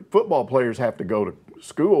their football players have to go to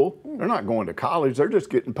school. They're not going to college. They're just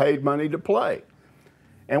getting paid money to play.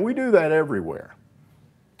 And we do that everywhere.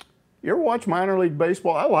 You ever watch minor league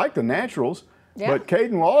baseball? I like the Naturals, but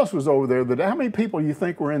Caden Wallace was over there. How many people do you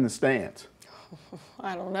think were in the stands?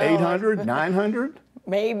 I don't know. 800, 900?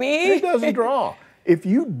 Maybe. It doesn't draw. If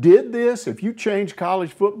you did this, if you changed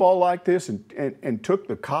college football like this and took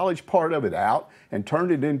the college part of it out and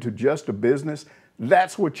turned it into just a business,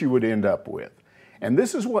 that's what you would end up with. And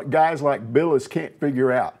this is what guys like Bilas can't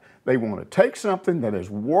figure out. They want to take something that has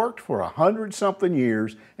worked for 100-something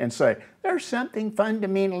years and say, there's something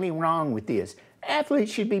fundamentally wrong with this.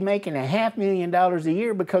 Athletes should be making $500,000 a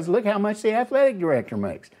year because look how much the athletic director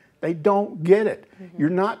makes. They don't get it. Mm-hmm.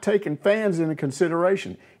 You're not taking fans into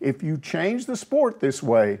consideration. If you change the sport this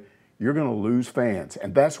way, you're going to lose fans.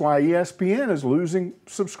 And that's why ESPN is losing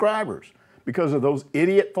subscribers, because of those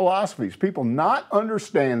idiot philosophies. People not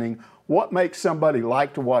understanding what makes somebody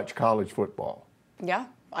like to watch college football. Yeah,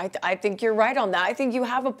 I think you're right on that. I think you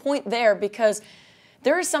have a point there, because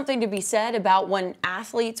there is something to be said about when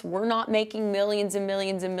athletes were not making millions and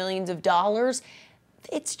millions and millions of dollars.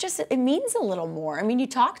 It means a little more. I mean, you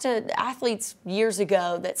talk to athletes years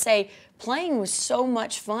ago that say playing was so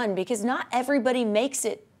much fun because not everybody makes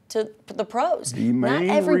it to the pros. Not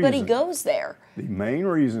everybody goes there. The main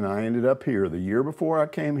reason I ended up here, the year before I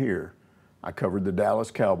came here, I covered the Dallas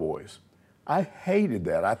Cowboys. I hated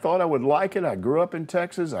that. I thought I would like it. I grew up in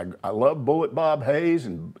Texas. I loved Bullet Bob Hayes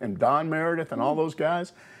and Don Meredith and all those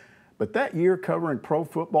guys. But that year covering pro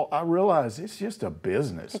football, I realized it's just a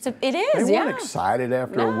business. It is, They weren't excited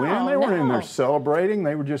after a win. They weren't in there celebrating.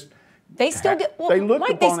 They were just... They still get,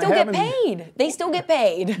 Mike, they still get paid. They still get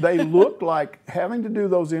paid. They looked like, having to do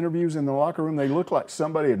those interviews in the locker room, they looked like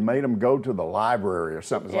somebody had made them go to the library or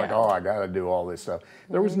something. It's like, oh, I got to do all this stuff.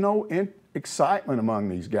 There was no excitement among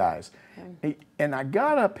these guys. And I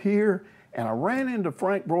got up here and I ran into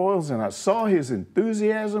Frank Broyles and I saw his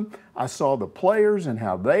enthusiasm. I saw the players and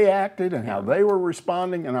how they acted and how they were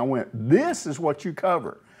responding. And I went, this is what you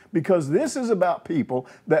cover. Because this is about people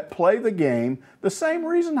that play the game the same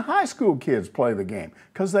reason high school kids play the game,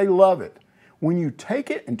 because they love it. When you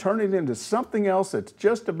take it and turn it into something else that's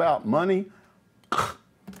just about money,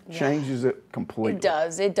 changes it completely.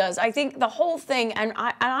 It does. I think the whole thing, and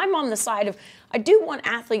I'm on the side of, I do want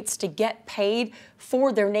athletes to get paid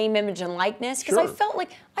for their name, image, and likeness, because I feel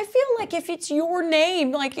like if it's your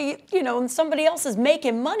name, like, you know, and somebody else is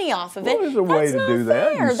making money off of it, there's a way to do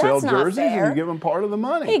that. You sell jerseys and you give them part of the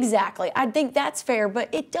money. Exactly. I think that's fair, but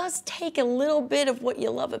it does take a little bit of what you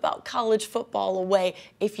love about college football away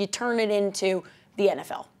if you turn it into the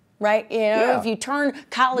NFL. Right? You know, if you turn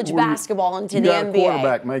college basketball into the NBA. You got a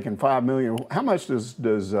quarterback making $5 million. How much does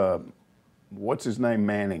what's his name,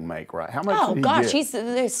 Manning, make, right? How much did he get? He's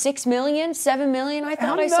 $6 million, $7 million, I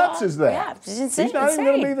thought I saw. How nuts is that? Yeah, it's insane. He's not even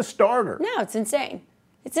going to be the starter. No, it's insane.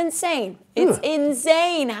 It's insane. It's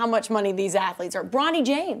insane how much money these athletes are. Bronny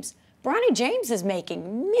James is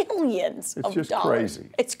making millions of dollars. It's just crazy.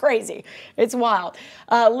 It's crazy. It's wild.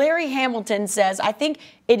 Larry Hamilton says, I think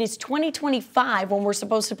it is 2025 when we're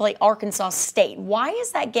supposed to play Arkansas State. Why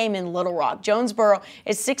is that game in Little Rock? Jonesboro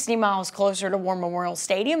is 60 miles closer to War Memorial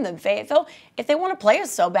Stadium than Fayetteville. If they want to play us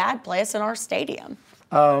so bad, play us in our stadium.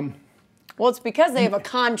 Well, it's because they have a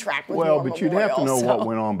contract with War but you'd have to know Memorial, what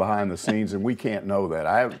went on behind the scenes, and we can't know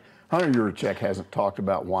that. Hunter Yurachek hasn't talked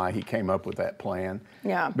about why he came up with that plan.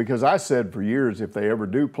 Yeah. Because I said for years, if they ever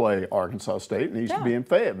do play Arkansas State, it needs to be in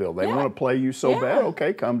Fayetteville. They want to play you so bad,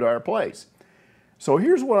 okay, come to our place. So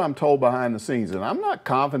here's what I'm told behind the scenes, and I'm not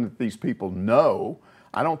confident these people know.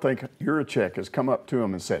 I don't think Yurachek has come up to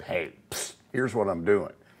them and said, hey, here's what I'm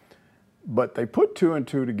doing. But they put 2 and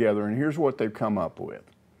 2 together, and here's what they've come up with.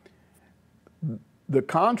 The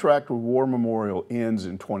contract with War Memorial ends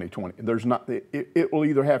in 2020. It will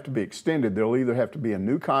either have to be extended. There'll either have to be a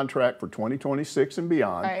new contract for 2026 and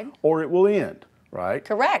beyond, or it will end. Right?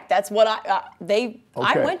 Correct. That's what I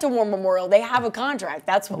went to War Memorial. They have a contract.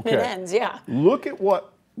 That's when it ends. Yeah. Look at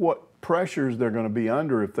what pressures they're going to be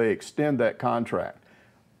under if they extend that contract.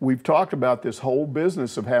 We've talked about this whole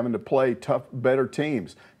business of having to play tough, better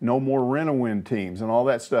teams, no more rent-a-win teams and all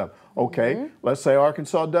that stuff. Okay, let's say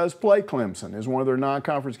Arkansas does play Clemson as one of their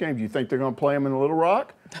non-conference games. You think they're going to play them in Little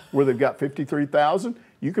Rock where they've got 53,000?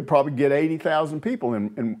 You could probably get 80,000 people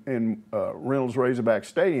in Reynolds Razorback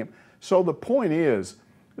Stadium. So the point is,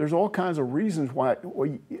 there's all kinds of reasons why,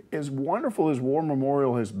 as wonderful as War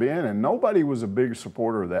Memorial has been, and nobody was a bigger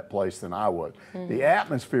supporter of that place than I was. The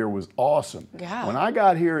atmosphere was awesome. Yeah. When I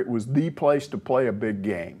got here, it was the place to play a big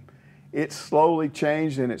game. It slowly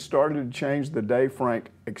changed, and it started to change the day Frank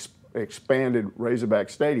expanded Razorback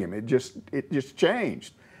Stadium. It just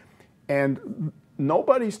changed. And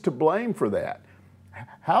nobody's to blame for that.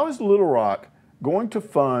 How is Little Rock going to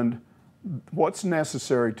fund what's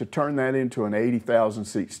necessary to turn that into an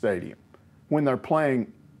 80,000-seat stadium when they're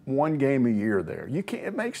playing one game a year there? You can't.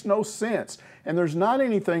 It makes no sense. And there's not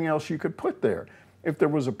anything else you could put there. If there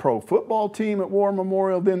was a pro football team at War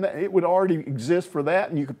Memorial, then it would already exist for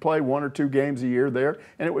that, and you could play 1 or 2 games a year there,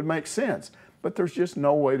 and it would make sense. But there's just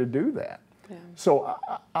no way to do that. Yeah. So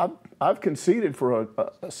I've conceded for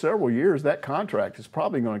several years that contract is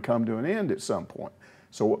probably going to come to an end at some point.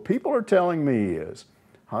 So what people are telling me is,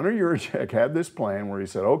 Hunter Yurachek had this plan where he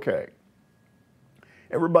said, okay,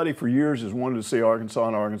 everybody for years has wanted to see Arkansas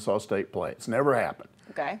and Arkansas State play. It's never happened.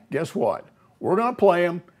 Okay. Guess what? We're going to play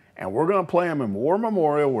them, and we're going to play them in War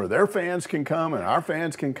Memorial where their fans can come and our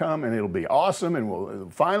fans can come, and it'll be awesome,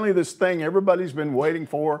 and finally this thing everybody's been waiting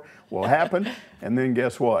for will happen. And then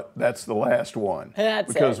guess what? That's the last one.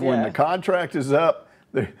 Because when the contract is up,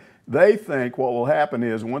 they think what will happen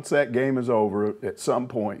is once that game is over, at some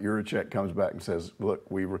point Yurachek comes back and says, look,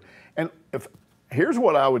 here's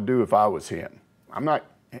what I would do if I was him. I'm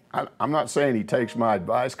not saying he takes my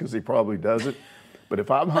advice because he probably doesn't, but if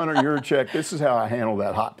I'm Hunter Yurachek, this is how I handle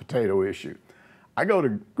that hot potato issue. I go to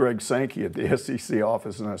Greg Sankey at the SEC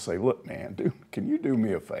office and I say, look, man, can you do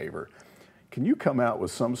me a favor? Can you come out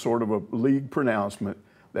with some sort of a league pronouncement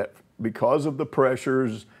that because of the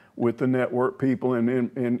pressures with the network people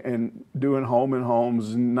and doing home and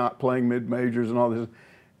homes and not playing mid-majors and all this,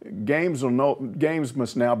 games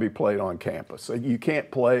must now be played on campus. So you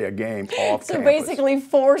can't play a game off campus. So basically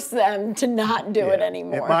force them to not do it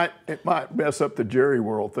anymore. It might mess up the Jerry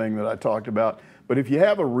World thing that I talked about. But if you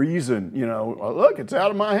have a reason, look, it's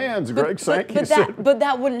out of my hands, Greg Sankey said. But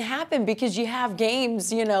that wouldn't happen because you have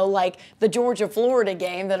games, like the Georgia-Florida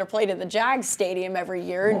game that are played at the Jags Stadium every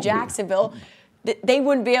year in Jacksonville. They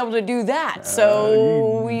wouldn't be able to do that.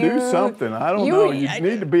 So you do something. I don't know. You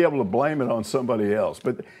need to be able to blame it on somebody else.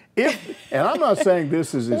 But and I'm not saying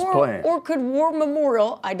this is his plan. Or could War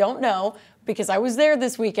Memorial, I don't know, because I was there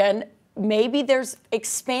this weekend, maybe there's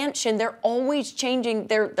expansion. They're always changing.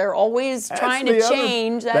 They're always trying to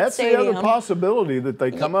change that stadium. That's the other possibility, that they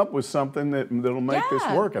come up with something that'll make this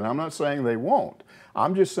work. And I'm not saying they won't.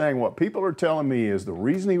 I'm just saying what people are telling me is the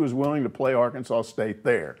reason he was willing to play Arkansas State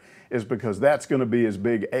there is because that's going to be his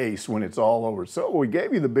big ace when it's all over. So we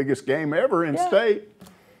gave you the biggest game ever in state.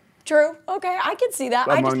 True. Okay, I can see that.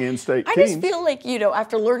 Among in-state teams. I just feel like,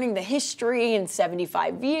 after learning the history in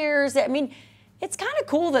 75 years, I mean, it's kind of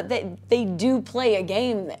cool that they do play a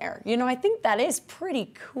game there. I think that is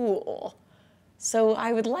pretty cool. So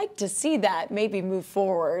I would like to see that maybe move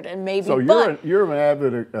forward and maybe. So you're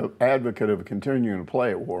an advocate of continuing to play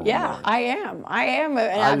at War Memorial. Yeah, I am. I am an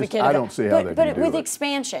advocate. I don't see how they can do it. But with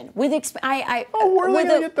expansion, where are they going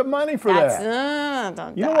to get the money for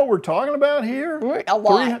that? You know what we're talking about here? A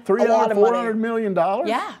lot. $400 million.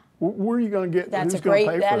 Yeah. Where are you going to get? That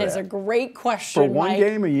is a great question. For one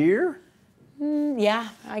game a year? Yeah,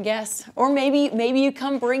 I guess. Or maybe you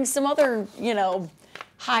come bring some other,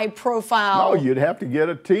 high profile. No, you'd have to get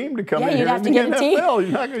a team to come in you'd here have in to the get a team.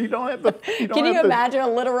 NFL. You don't have the. Can you imagine a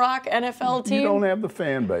Little Rock NFL team? You don't have the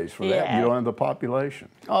fan base for that. Yeah. You don't have the population.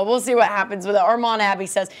 Oh, we'll see what happens with it. Armand Abbey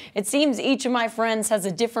says, it seems each of my friends has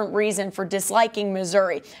a different reason for disliking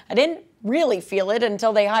Missouri. I didn't really feel it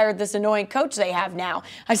until they hired this annoying coach they have now.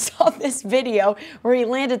 I saw this video where he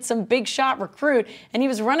landed some big shot recruit and he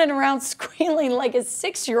was running around squealing like a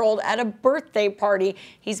 6-year-old at a birthday party.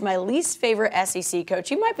 He's my least favorite SEC coach.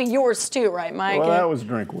 He might be yours too, right, Mike? Well, that was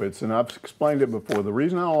Drinkwitz, and I've explained it before. The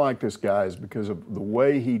reason I don't like this guy is because of the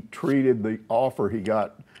way he treated the offer he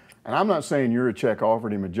got. And I'm not saying Yurachek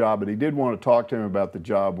offered him a job, but he did want to talk to him about the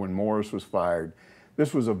job when Morris was fired.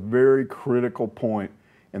 This was a very critical point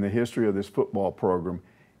in the history of this football program.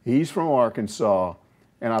 He's from Arkansas,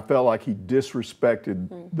 and I felt like he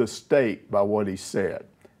disrespected the state by what he said.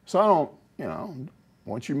 So I don't,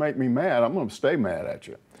 once you make me mad, I'm going to stay mad at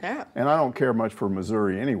you. Yeah. And I don't care much for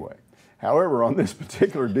Missouri anyway. However, on this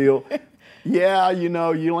particular deal, yeah, you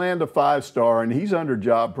land a 5-star, and he's under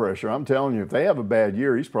job pressure. I'm telling you, if they have a bad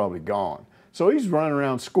year, he's probably gone. So he's running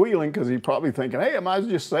around squealing because he's probably thinking, hey, I might as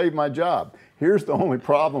well just save my job. Here's the only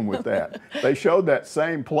problem with that. They showed that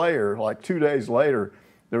same player like 2 days later.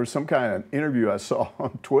 There was some kind of interview I saw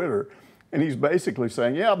on Twitter, and he's basically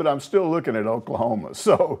saying, yeah, but I'm still looking at Oklahoma.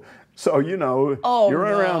 So you're running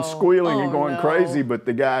around squealing and going crazy, but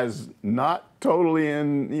the guy's not totally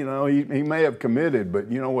in, he may have committed,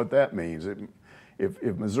 but you know what that means.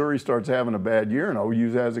 If Missouri starts having a bad year and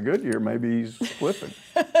OU has a good year, maybe he's flipping.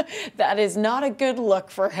 That is not a good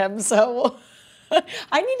look for him. So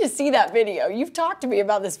I need to see that video. You've talked to me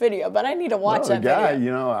about this video, but I need to watch that guy,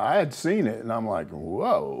 video. I had seen it, and I'm like,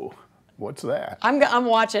 whoa, what's that? I'm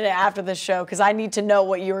watching it after the show because I need to know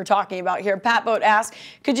what you were talking about here. Pat Boat asks,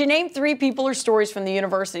 could you name 3 people or stories from the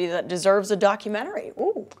university that deserves a documentary?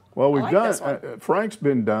 Ooh, well, we've done, Frank's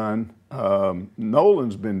been done,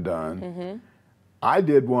 Nolan's been done. Mm-hmm. I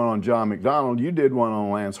did one on John McDonald. You did one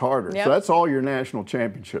on Lance Harder. Yep. So that's all your national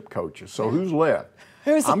championship coaches. So who's left?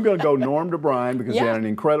 I'm going to go Norm DeBryan because he had an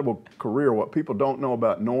incredible career. What people don't know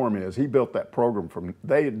about Norm is he built that program from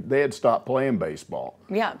they had stopped playing baseball.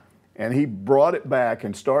 Yeah. And he brought it back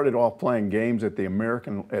and started off playing games at the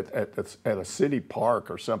American at a city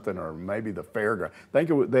park or something, or maybe the fairground. I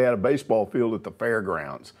think they had a baseball field at the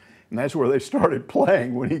fairgrounds, and that's where they started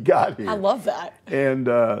playing when he got here. I love that.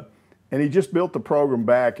 And he just built the program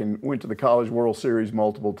back and went to the College World Series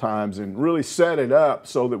multiple times and really set it up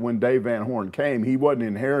so that when Dave Van Horn came, he wasn't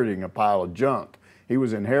inheriting a pile of junk. He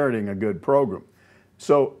was inheriting a good program.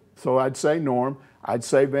 So I'd say Norm. I'd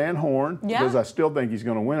say Van Horn because I still think he's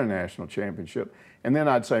going to win a national championship. And then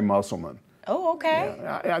I'd say Musselman. Oh, okay.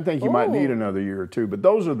 Yeah, I think you might need another year or two, but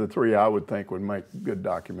those are the 3 I would think would make good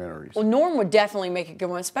documentaries. Well, Norm would definitely make a good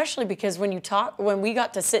one, especially because when we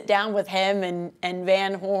got to sit down with him and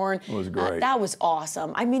Van Horn, it was great. That was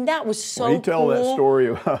awesome. I mean, that was so cool. He tell that story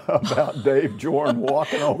about Dave Jordan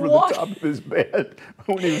walking over the top of his bed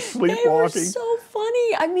when he was sleepwalking. They were so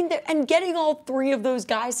funny. I mean, and getting all 3 of those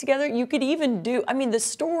guys together, you could even do. I mean, the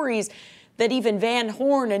stories that even Van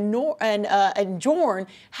Horn and Jorn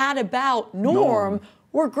had about Norm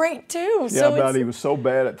were great too. Yeah, he was so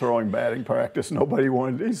bad at throwing batting practice, nobody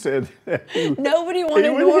wanted. He said nobody wanted he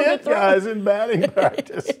would Norm hit to throw guys in batting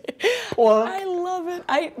practice. I love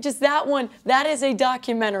it. That one. That is a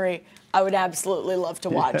documentary I would absolutely love to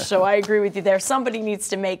watch. So I agree with you there. Somebody needs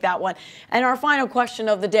to make that one. And our final question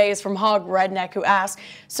of the day is from Hog Redneck, who asks,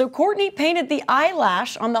 so Courtney painted the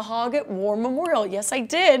eyelash on the hog at War Memorial. Yes, I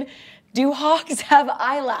did. Do hogs have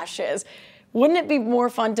eyelashes? Wouldn't it be more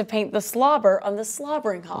fun to paint the slobber on the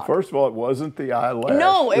slobbering hog? First of all, it wasn't the eyelash.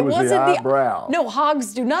 No, it wasn't the eyebrow. No,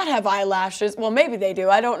 hogs do not have eyelashes. Well, maybe they do.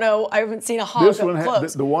 I don't know. I haven't seen a hog up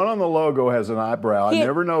close. The one on the logo has an eyebrow. I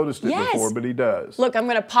never noticed it before, but he does. Look, I'm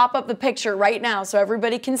going to pop up the picture right now so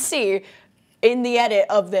everybody can see in the edit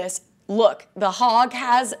of this. Look, the hog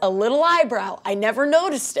has a little eyebrow. I never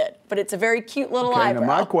noticed it, but it's a very cute little eyebrow. Now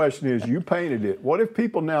my question is, you painted it. What if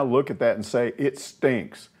people now look at that and say, it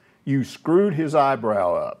stinks? You screwed his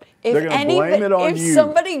eyebrow up. They're going to blame it on you. If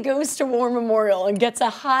somebody goes to War Memorial and gets a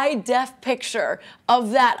high-def picture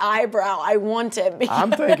of that eyebrow, I want it.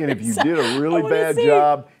 I'm thinking if you did a really bad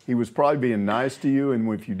job, he was probably being nice to you,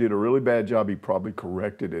 and if you did a really bad job, he probably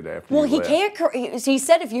corrected it after you left. Well, he can't. He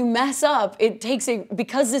said if you mess up, it takes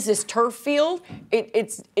because this is turf field.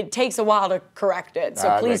 It takes a while to correct it.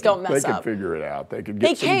 So please don't mess up. They can figure it out. They can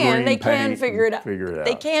get some green paint. They can figure it out. Figure it out.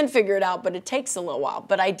 They can figure it out, but it takes a little while.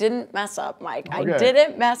 But I did didn't mess up, Mike. Okay. I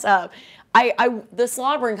didn't mess up. The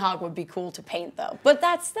slobbering hog would be cool to paint, though. But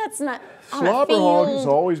that's not on a Slobber hog has field.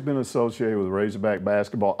 always been associated with Razorback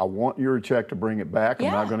basketball. I want Yurachek to bring it back. I'm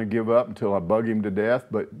Yeah. not going to give up until I bug him to death,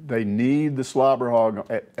 but they need the slobber hog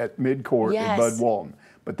at midcourt Yes. at Bud Walton.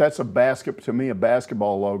 But that's a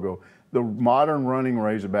basketball logo. The modern running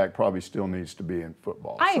Razorback probably still needs to be in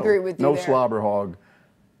football. I agree with you No there. slobber hog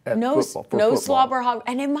at No, football. for no football. slobber hog,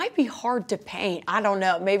 and it might be hard to paint. I don't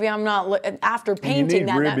know. Maybe I'm not after painting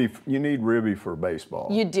You need ribby for baseball.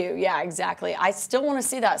 You do, yeah, exactly. I still want to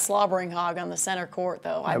see that slobbering hog on the center court,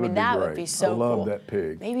 though. I mean, that would be so cool. I love that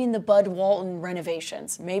pig. Maybe in the Bud Walton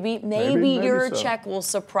renovations. Maybe maybe Yurachek so. will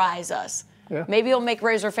surprise us. Yeah. Maybe he'll make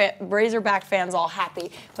Razorback fans all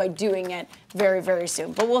happy by doing it very, very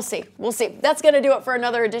soon. But we'll see. We'll see. That's going to do it for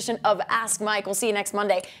another edition of Ask Mike. We'll see you next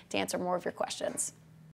Monday to answer more of your questions.